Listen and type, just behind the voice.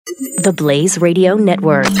The Blaze Radio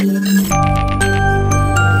Network.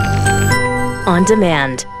 On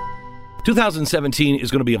demand. 2017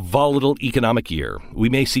 is going to be a volatile economic year. We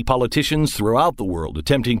may see politicians throughout the world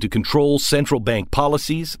attempting to control central bank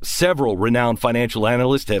policies. Several renowned financial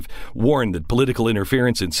analysts have warned that political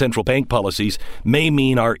interference in central bank policies may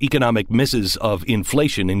mean our economic misses of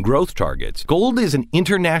inflation and growth targets. Gold is an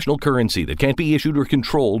international currency that can't be issued or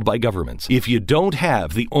controlled by governments. If you don't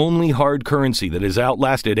have the only hard currency that has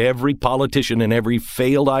outlasted every politician and every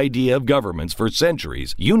failed idea of governments for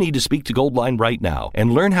centuries, you need to speak to Goldline right now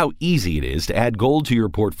and learn how easy it is to add gold to your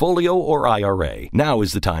portfolio or IRA. Now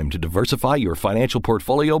is the time to diversify your financial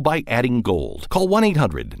portfolio by adding gold. Call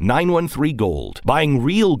 1-800-913-GOLD. Buying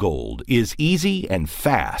real gold is easy and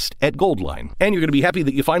fast at Goldline. And you're going to be happy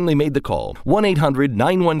that you finally made the call.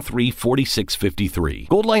 1-800-913-4653.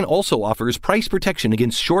 Goldline also offers price protection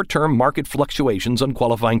against short-term market fluctuations on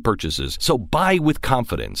qualifying purchases. So buy with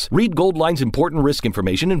confidence. Read Goldline's important risk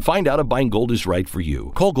information and find out if buying gold is right for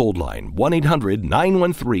you. Call Goldline.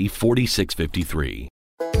 1-800-913-4653.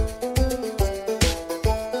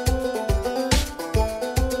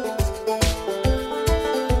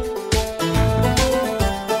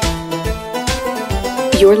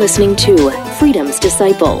 You're listening to Freedom's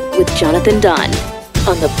Disciple with Jonathan Dunn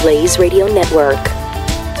on the Blaze Radio Network.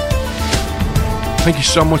 Thank you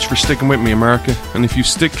so much for sticking with me, America. And if you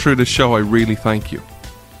stick through the show, I really thank you.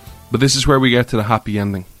 But this is where we get to the happy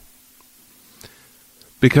ending.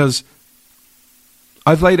 Because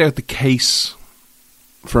I've laid out the case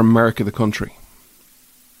for America the country.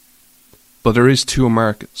 But there is two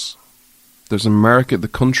Americas. There's America the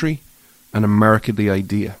country and America the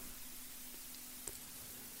idea.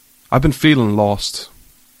 I've been feeling lost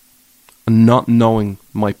and not knowing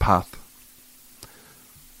my path.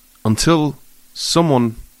 Until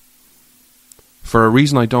someone, for a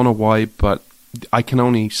reason I don't know why, but I can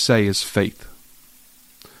only say is faith,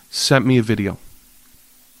 sent me a video.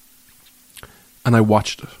 And I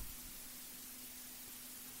watched it.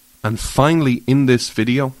 And finally, in this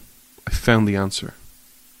video, I found the answer.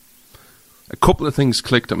 A couple of things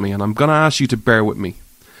clicked at me, and I'm going to ask you to bear with me.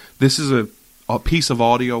 This is a piece of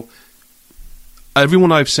audio.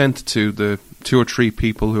 Everyone I've sent it to, the 2 or 3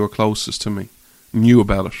 people who are closest to me, knew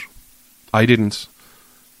about it. I didn't.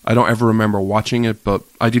 I don't ever remember watching it, but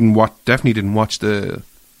I definitely didn't watch the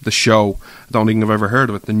show. I don't think I've ever heard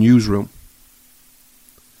of it, the newsroom.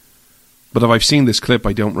 But if I've seen this clip,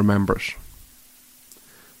 I don't remember it.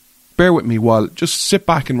 Bear with me while, just sit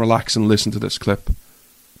back and relax and listen to this clip.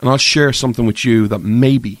 And I'll share something with you that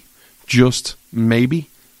maybe, just maybe,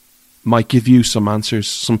 might give you some answers,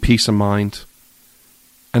 some peace of mind.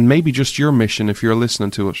 And maybe just your mission if you're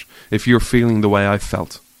listening to it, if you're feeling the way I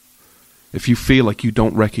felt. If you feel like you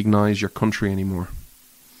don't recognize your country anymore.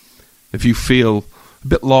 If you feel a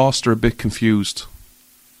bit lost or a bit confused.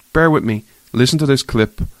 Bear with me, listen to this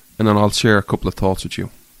clip, and then I'll share a couple of thoughts with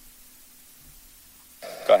you.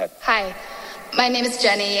 Go ahead. Hi, my name is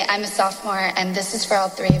Jenny. I'm a sophomore, and this is for all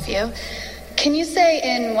 3 of you. Can you say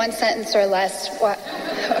in 1 sentence or less what...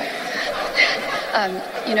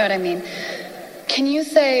 you know what I mean. Can you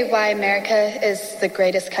say why America is the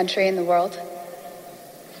greatest country in the world?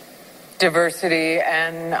 Diversity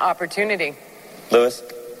and opportunity. Lewis?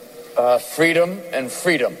 Freedom and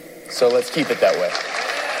freedom. So let's keep it that way.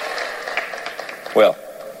 Will?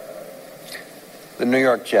 The New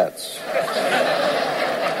York Jets.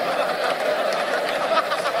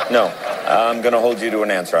 No, I'm going to hold you to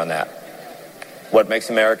an answer on that. What makes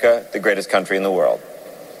America the greatest country in the world?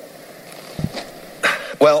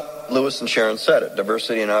 Well, Lewis and Sharon said it.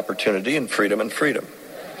 Diversity and opportunity and freedom and freedom.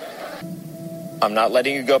 I'm not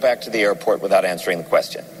letting you go back to the airport without answering the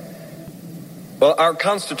question. Well, our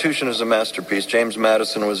Constitution is a masterpiece. James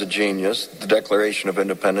Madison was a genius. The Declaration of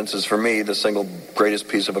Independence is, for me, the single greatest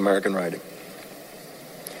piece of American writing.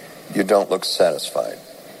 You don't look satisfied.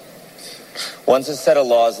 One's a set of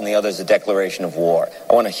laws and the other's a declaration of war.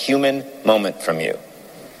 I want a human moment from you.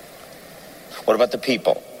 What about the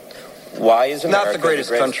people? Why is America not the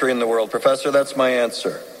greatest country in the world, Professor? That's my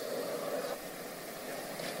answer.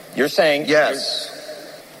 You're saying... Yes.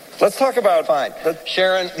 Let's talk about... Fine.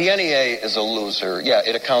 Sharon, the NEA is a loser. Yeah,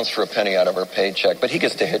 it accounts for a penny out of her paycheck, but he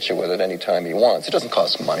gets to hit you with it anytime he wants. It doesn't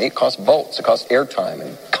cost money. It costs votes. It costs airtime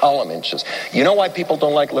and column inches. You know why people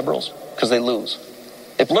don't like liberals? Because they lose.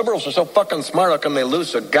 If liberals are so fucking smart, how come they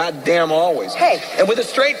lose so goddamn always? Hey. And with a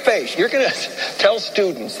straight face, you're going to tell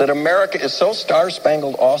students that America is so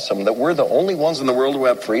star-spangled awesome that we're the only ones in the world who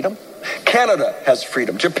have freedom? Canada has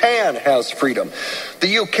freedom. Japan has freedom.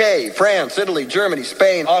 The UK, France, Italy, Germany,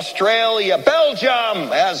 Spain, Australia, Belgium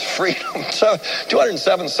has freedom. So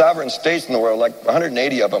 207 sovereign states in the world, like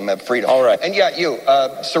 180 of them have freedom. All right. And yeah, you,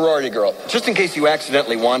 sorority girl, just in case you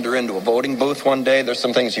accidentally wander into a voting booth one day, there's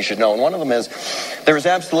some things you should know. And one of them is there is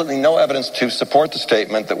absolutely no evidence to support the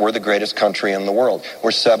statement that we're the greatest country in the world.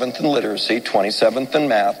 We're 7th in literacy, 27th in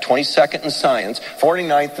math, 22nd in science,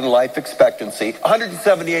 49th in life expectancy,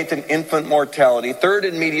 178th in infant mortality, 3rd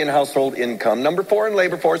in median household income, number 4 in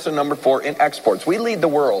labor force, and number 4 in exports. We lead the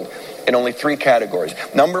world in only 3 categories.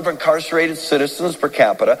 Number of incarcerated citizens per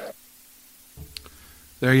capita.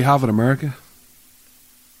 There you have it, America.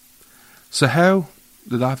 So how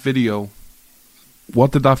did that video,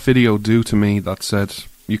 what did that video do to me that said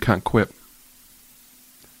you can't quit?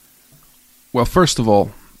 Well, first of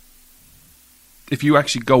all, if you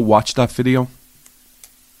actually go watch that video,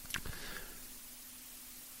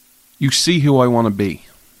 you see who I want to be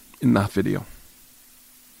in that video.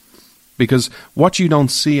 Because what you don't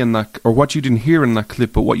see in that, or what you didn't hear in that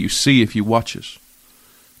clip, but what you see if you watch it,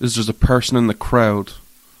 is there's a person in the crowd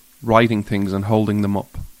writing things and holding them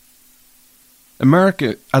up.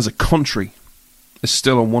 America as a country is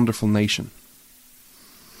still a wonderful nation.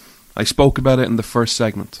 I spoke about it in the first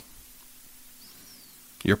segment.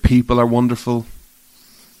 Your people are wonderful.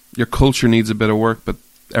 Your culture needs a bit of work, but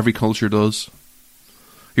every culture does.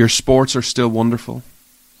 Your sports are still wonderful.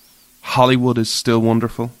 Hollywood is still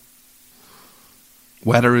wonderful.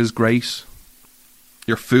 Weather is great.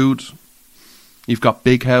 Your food. You've got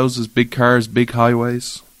big houses, big cars, big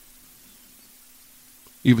highways.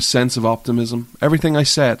 You have a sense of optimism. Everything I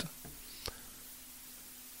said.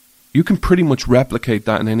 You can pretty much replicate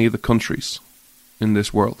that in any of the countries in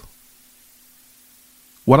this world.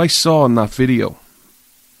 What I saw in that video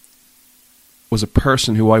was a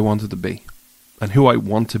person who I wanted to be and who I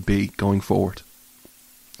want to be going forward.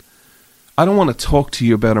 I don't want to talk to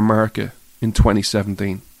you about America in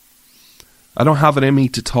 2017. I don't have it in me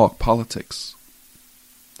to talk politics.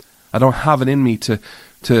 I don't have it in me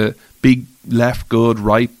to be left good,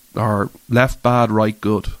 right, or left bad, right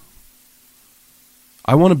good.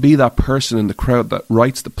 I want to be that person in the crowd that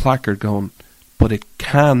writes the placard going, but it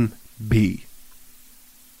can be.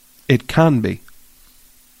 It can be.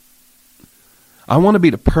 I want to be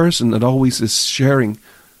the person that always is sharing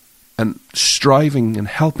and striving and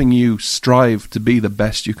helping you strive to be the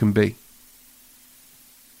best you can be.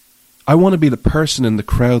 I want to be the person in the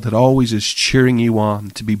crowd that always is cheering you on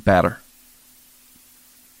to be better.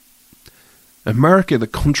 America, the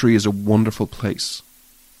country, is a wonderful place.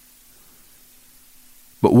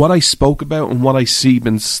 But what I spoke about and what I see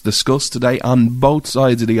been discussed today on both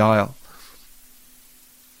sides of the aisle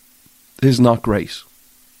is not great.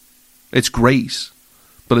 It's great,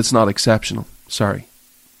 but it's not exceptional. Sorry.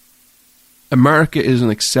 America is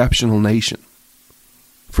an exceptional nation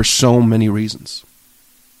for so many reasons.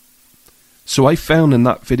 So I found in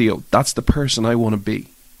that video, that's the person I want to be.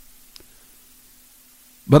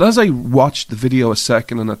 But as I watched the video a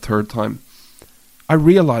second and a third time, I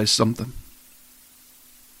realized something.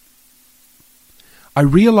 I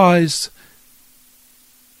realized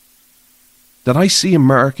that I see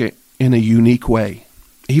America in a unique way,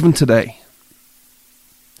 even today.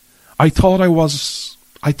 I thought there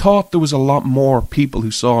was a lot more people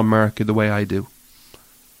who saw America the way I do.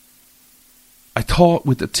 I thought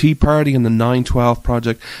with the Tea Party and the 9/12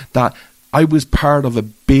 Project that I was part of a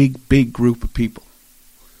big, big group of people.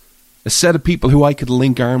 A set of people who I could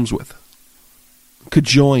link arms with, could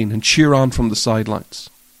join and cheer on from the sidelines.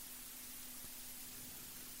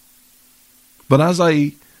 But as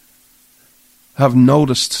I have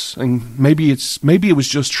noticed, and maybe it was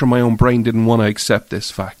just from my own brain didn't want to accept this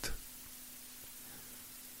fact.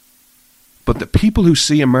 But the people who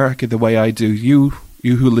see America the way I do, you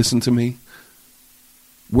who listen to me,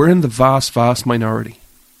 we're in the vast, vast minority.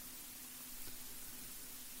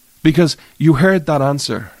 Because you heard that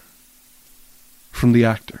answer from the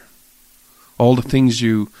actor. All the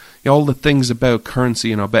things about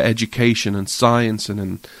currency, about education and science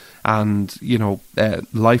and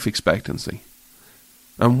life expectancy.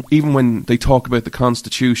 And even when they talk about the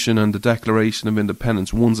Constitution and the Declaration of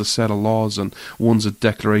Independence, one's a set of laws and one's a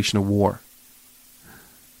declaration of war.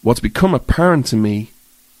 What's become apparent to me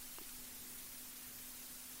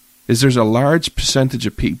is there's a large percentage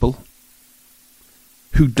of people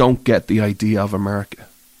who don't get the idea of America.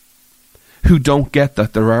 Who don't get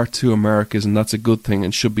that there are two Americas and that's a good thing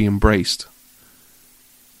and should be embraced.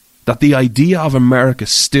 That the idea of America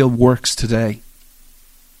still works today.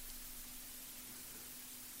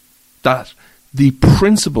 That the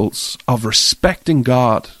principles of respecting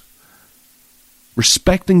God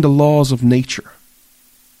respecting the laws of nature,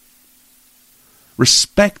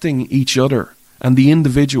 respecting each other and the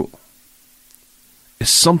individual is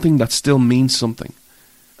something that still means something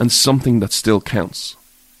and something that still counts.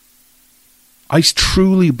 I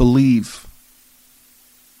truly believe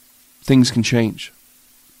things can change.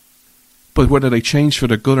 But whether they change for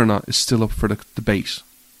the good or not is still up for the debate.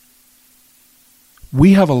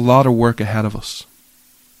 We have a lot of work ahead of us.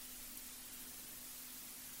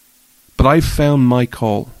 But I've found my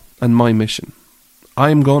call and my mission. I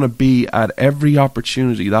am going to be at every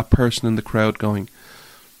opportunity that person in the crowd going,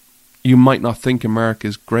 you might not think America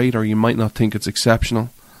is great or you might not think it's exceptional,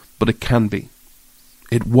 but it can be.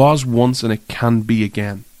 It was once and it can be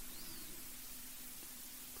again.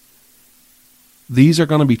 These are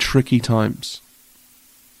going to be tricky times.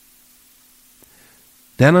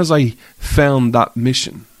 Then as I found that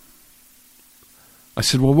mission, I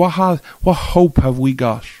said, well, what hope have we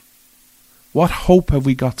got? What hope have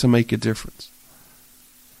we got to make a difference?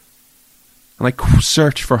 And I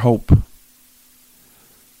searched for hope.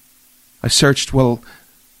 I searched,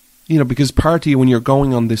 because part of you, when you're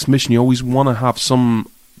going on this mission, you always want to have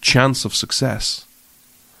some chance of success.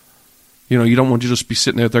 You don't want to just be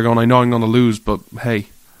sitting out there going, I know I'm going to lose, but hey.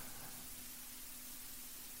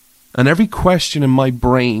 And every question in my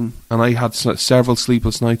brain, and I had several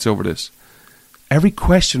sleepless nights over this, every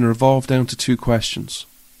question revolved down to two questions.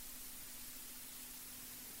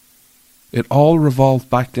 It all revolved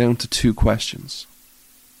back down to two questions.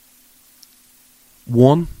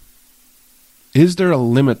 One, is there a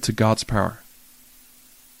limit to God's power?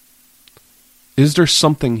 Is there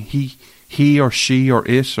something he or she or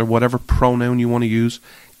it or whatever pronoun you want to use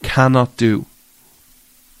cannot do?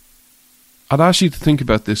 I'd ask you to think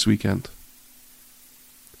about this weekend.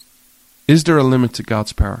 Is there a limit to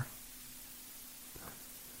God's power?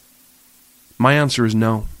 My answer is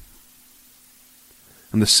no.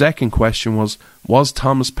 And the second question was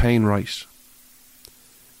Thomas Paine right?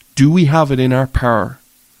 Do we have it in our power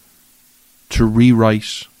to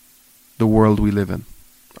rewrite the world we live in?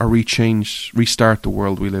 Or restart the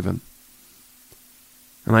world we live in?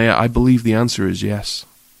 And I believe the answer is yes.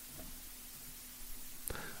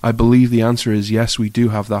 I believe the answer is yes, we do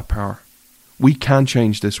have that power. We can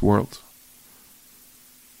change this world.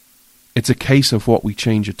 It's a case of what we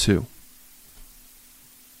change it to.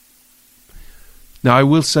 Now, I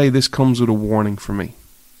will say this comes with a warning for me.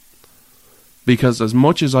 Because as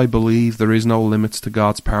much as I believe there is no limits to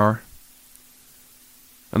God's power,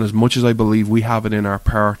 and as much as I believe we have it in our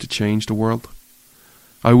power to change the world,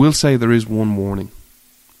 I will say there is one warning.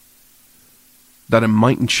 That it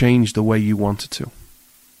mightn't change the way you want it to.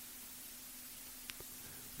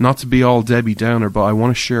 Not to be all Debbie Downer, but I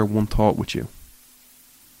want to share one thought with you.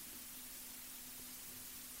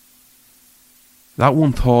 That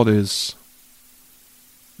one thought is,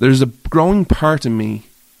 there's a growing part of me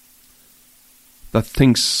that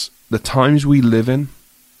thinks the times we live in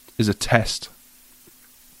is a test.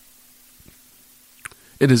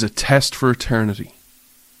 It is a test for eternity.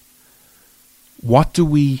 What do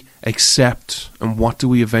we accept and what do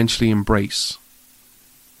we eventually embrace?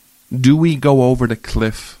 Do we go over the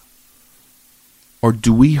cliff? Or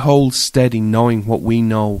do we hold steady knowing what we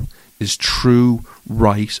know is true,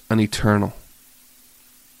 right, and eternal?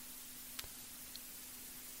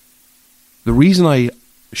 The reason I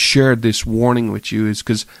shared this warning with you is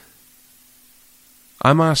because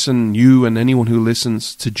I'm asking you and anyone who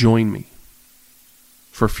listens to join me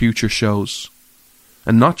for future shows.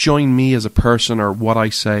 And not join me as a person or what I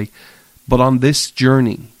say, but on this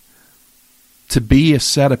journey to be a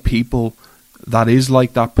set of people that is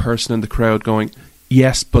like that person in the crowd going,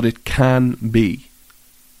 yes, but it can be.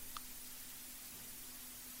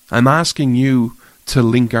 I'm asking you to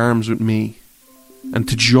link arms with me and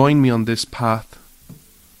to join me on this path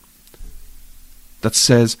that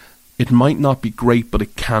says it might not be great, but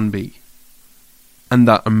it can be. And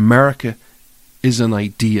that America is an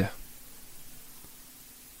idea.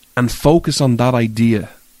 And focus on that idea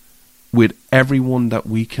with everyone that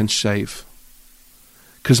we can save.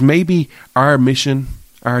 Because maybe our mission,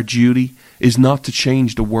 our duty, is not to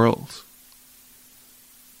change the world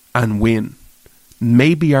and win.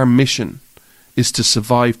 Maybe our mission is to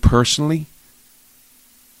survive personally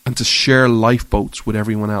and to share lifeboats with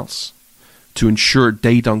everyone else to ensure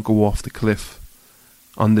they don't go off the cliff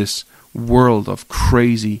on this world of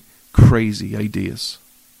crazy, crazy ideas.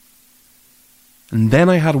 And then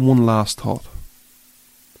I had one last thought.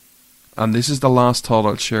 And this is the last thought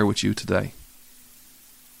I'll share with you today.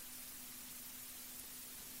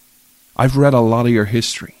 I've read a lot of your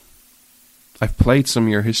history. I've played some of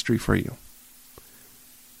your history for you.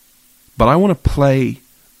 But I want to play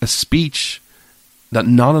a speech that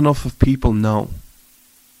not enough of people know.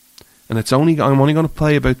 And I'm only going to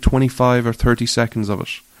play about 25 or 30 seconds of it,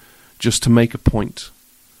 just to make a point.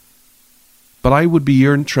 But I would be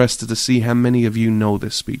interested to see how many of you know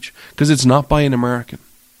this speech, because it's not by an American.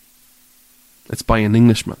 It's by an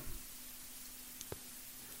Englishman.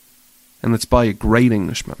 And it's by a great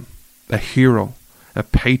Englishman, a hero, a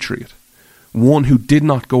patriot, one who did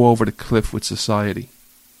not go over the cliff with society,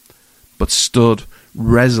 but stood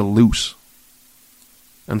resolute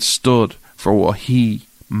and stood for what he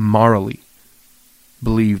morally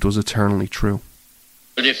believed was eternally true.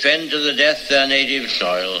 To defend to the death their native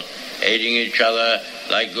soil, aiding each other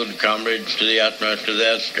like good comrades to the utmost of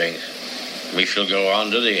their strength. We shall go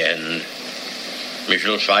on to the end. We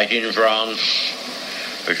shall fight in France.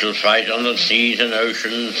 We shall fight on the seas and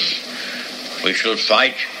oceans. We shall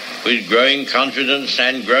fight with growing confidence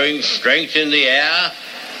and growing strength in the air.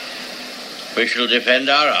 We shall defend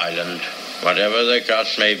our island, whatever the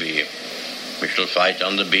cost may be. We shall fight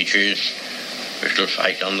on the beaches. We shall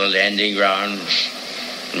fight on the landing grounds.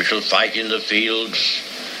 We shall fight in the fields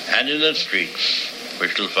and in the streets. We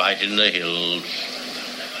shall fight in the hills.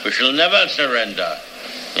 We shall never surrender.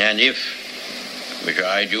 And if, which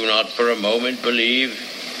I do not for a moment believe,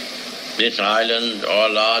 this island or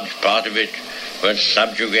a large part of it were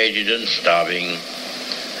subjugated and starving,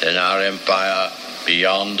 then our empire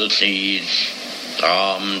beyond the seas,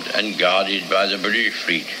 armed and guarded by the British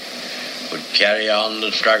fleet, would carry on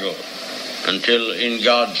the struggle until, in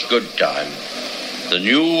God's good time, the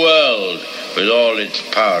new world, with all its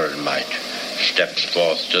power and might, steps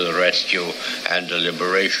forth to the rescue and the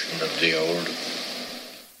liberation of the old.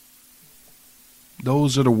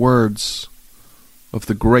 Those are the words of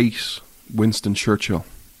the great Winston Churchill.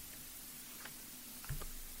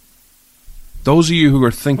 Those of you who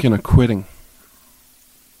are thinking of quitting,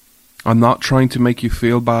 I'm not trying to make you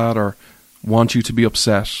feel bad or want you to be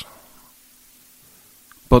upset,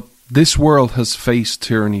 but this world has faced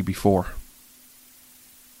tyranny before.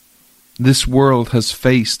 This world has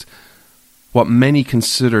faced what many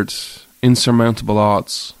considered insurmountable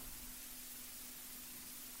odds.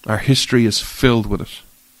 Our history is filled with it,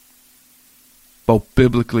 both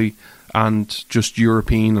biblically and just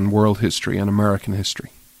European and world history and American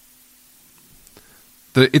history.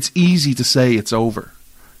 It's easy to say it's over.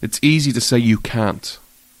 It's easy to say you can't.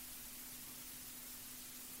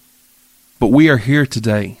 But we are here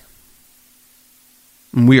today.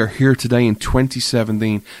 And we are here today in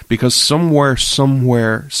 2017 because somewhere,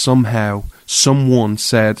 somehow, someone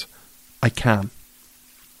said, I can.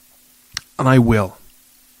 And I will.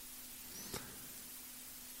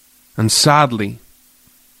 And sadly,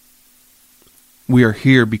 we are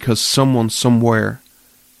here because someone somewhere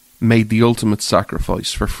made the ultimate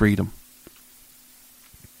sacrifice for freedom.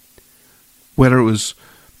 Whether it was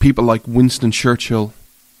people like Winston Churchill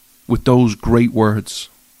with those great words,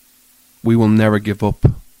 we will never give up,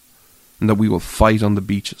 and that we will fight on the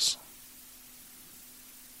beaches.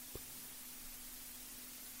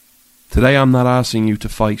 Today I'm not asking you to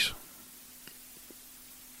fight,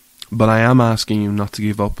 but I am asking you not to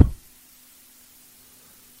give up.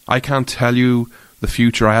 I can't tell you the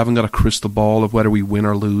future. I haven't got a crystal ball of whether we win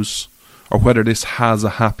or lose, or whether this has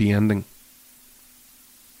a happy ending.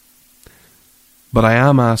 But I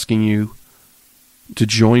am asking you to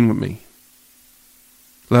join with me.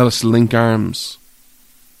 Let us link arms.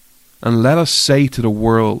 And let us say to the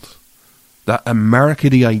world that America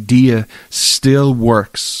the idea still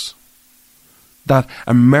works. That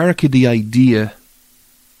America the idea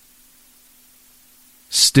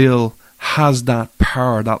still has that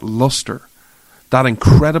power, that luster, that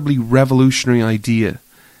incredibly revolutionary idea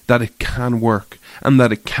that it can work and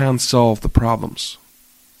that it can solve the problems.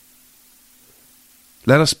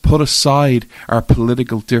 Let us put aside our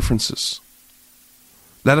political differences.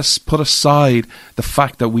 Let us put aside the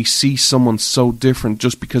fact that we see someone so different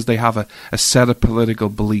just because they have a set of political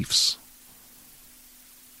beliefs.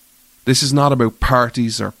 This is not about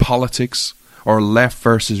parties or politics or left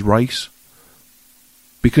versus right.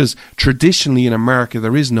 Because traditionally in America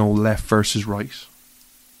there is no left versus right.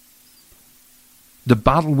 The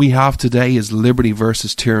battle we have today is liberty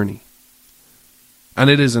versus tyranny. And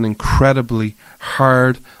it is an incredibly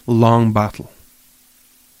hard, long battle.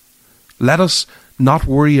 Let us not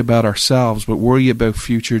worry about ourselves, but worry about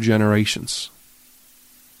future generations.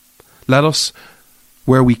 Let us,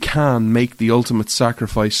 where we can, make the ultimate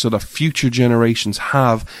sacrifice so that future generations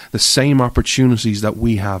have the same opportunities that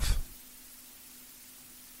we have.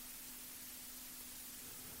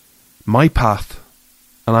 My path,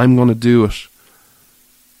 and I'm going to do it.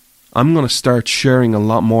 I'm going to start sharing a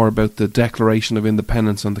lot more about the Declaration of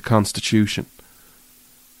Independence and the Constitution.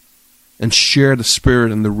 and share the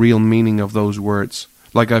spirit and the real meaning of those words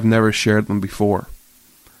like I've never shared them before.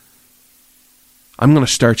 I'm going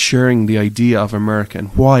to start sharing the idea of America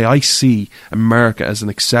and why I see America as an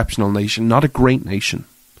exceptional nation, not a great nation,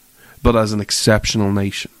 but as an exceptional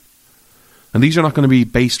nation. And these are not going to be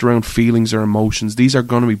based around feelings or emotions. These are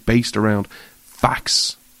going to be based around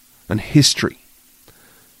facts and history.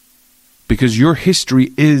 Because your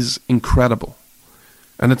history is incredible.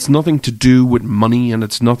 And it's nothing to do with money, and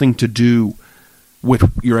it's nothing to do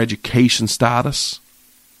with your education status.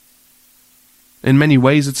 In many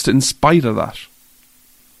ways, it's in spite of that.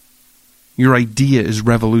 Your idea is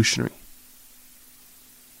revolutionary.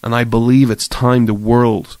 And I believe it's time the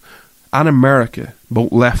world and America,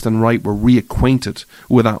 both left and right, were reacquainted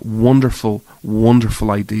with that wonderful,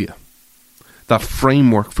 wonderful idea. That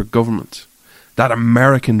framework for government. That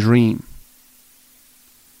American dream.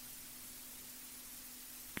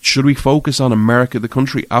 Should we focus on America, the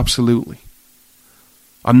country? Absolutely.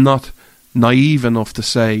 I'm not naive enough to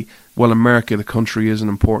say, well, America, the country, isn't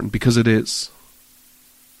important, because it is.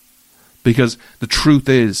 Because the truth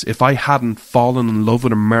is, if I hadn't fallen in love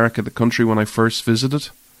with America, the country, when I first visited,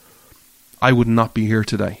 I would not be here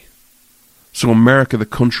today. So America, the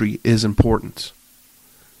country, is important.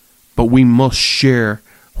 But we must share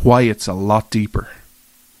why it's a lot deeper.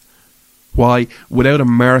 Why, without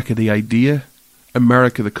America, the idea,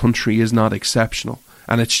 America, the country, is not exceptional,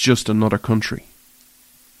 and it's just another country.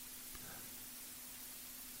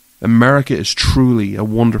 America is truly a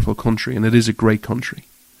wonderful country, and it is a great country.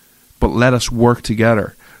 But let us work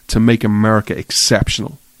together to make America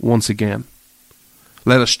exceptional once again.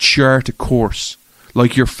 Let us chart a course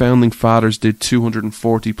like your founding fathers did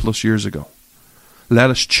 240 plus years ago. Let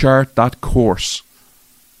us chart that course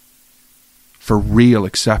for real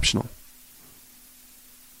exceptional.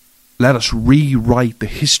 Let us rewrite the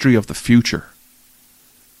history of the future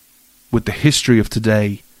with the history of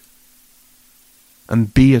today,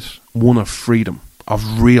 and be it one of freedom,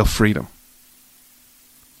 of real freedom.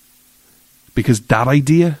 Because that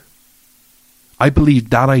idea, I believe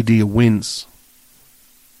that idea wins.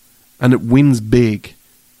 And it wins big,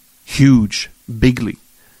 huge, bigly,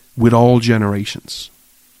 with all generations.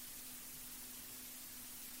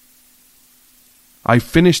 I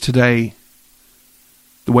finish today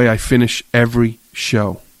the way I finish every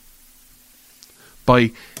show,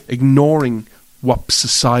 by ignoring what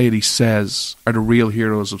society says are the real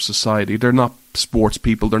heroes of society. They're not sports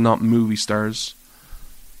people, they're not movie stars,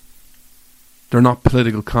 they're not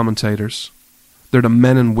political commentators. They're the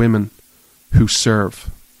men and women who serve.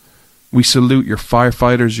 We salute your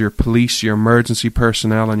firefighters, your police, your emergency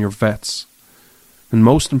personnel, and your vets. And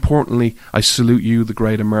most importantly, I salute you, the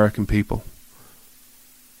great American people.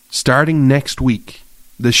 Starting next week,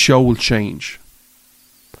 this show will change.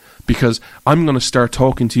 Because I'm going to start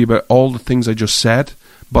talking to you about all the things I just said,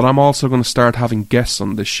 but I'm also going to start having guests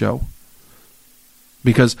on this show.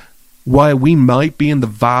 Because while we might be in the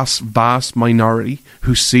vast, vast minority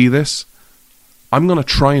who see this, I'm going to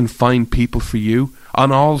try and find people for you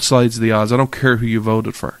on all sides of the odds. I don't care who you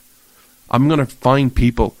voted for. I'm going to find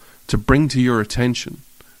people to bring to your attention,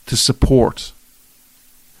 to support,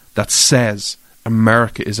 that says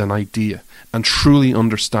America is an idea and truly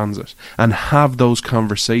understands it, and have those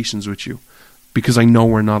conversations with you, because I know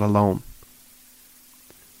we're not alone.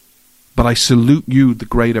 But I salute you, the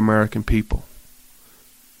great American people,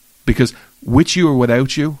 because with you or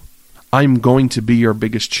without you, I'm going to be your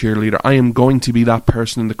biggest cheerleader. I am going to be that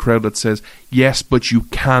person in the crowd that says, yes, but you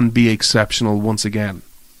can be exceptional once again.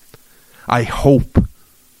 I hope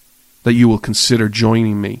that you will consider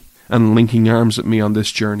joining me and linking arms with me on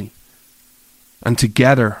this journey. And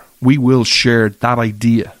together, we will share that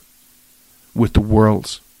idea with the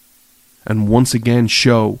world. And once again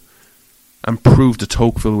show and prove de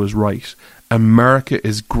Tocqueville was right. America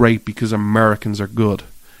is great because Americans are good.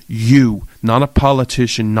 You, not a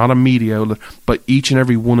politician, not a media outlet, but each and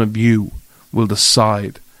every one of you will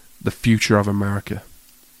decide the future of America.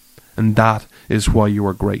 And that is why you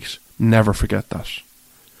are great. Never forget that.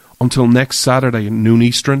 Until next Saturday at noon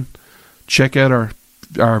Eastern, check out our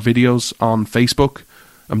videos on Facebook.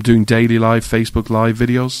 I'm doing daily live Facebook Live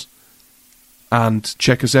videos. And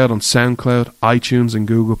check us out on SoundCloud, iTunes and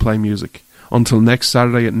Google Play Music. Until next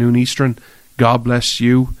Saturday at noon Eastern, God bless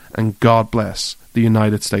you and God bless the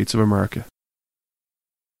United States of America.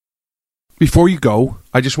 Before you go,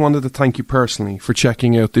 I just wanted to thank you personally for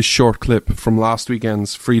checking out this short clip from last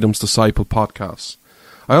weekend's Freedom's Disciple podcast.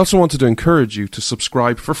 I also wanted to encourage you to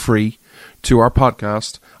subscribe for free to our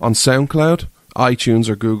podcast on SoundCloud, iTunes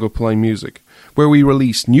or Google Play Music, where we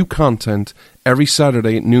release new content every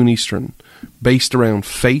Saturday at noon Eastern, based around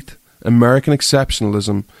faith, American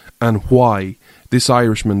exceptionalism, and why this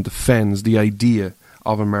Irishman defends the idea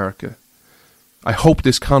of America. I hope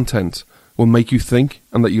this content will make you think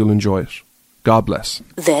and that you'll enjoy it. God bless.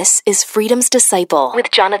 This is Freedom's Disciple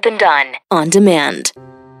with Jonathan Dunn on demand.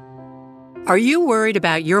 Are you worried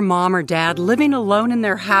about your mom or dad living alone in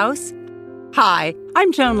their house? Hi,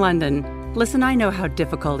 I'm Joan London. Listen, I know how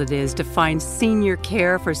difficult it is to find senior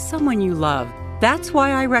care for someone you love. That's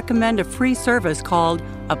why I recommend a free service called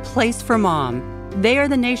A Place for Mom. They are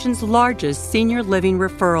the nation's largest senior living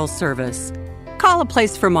referral service. Call A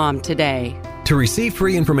Place for Mom today. To receive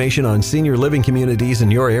free information on senior living communities in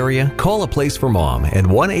your area, call A Place for Mom at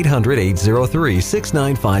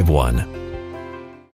 1-800-803-6951.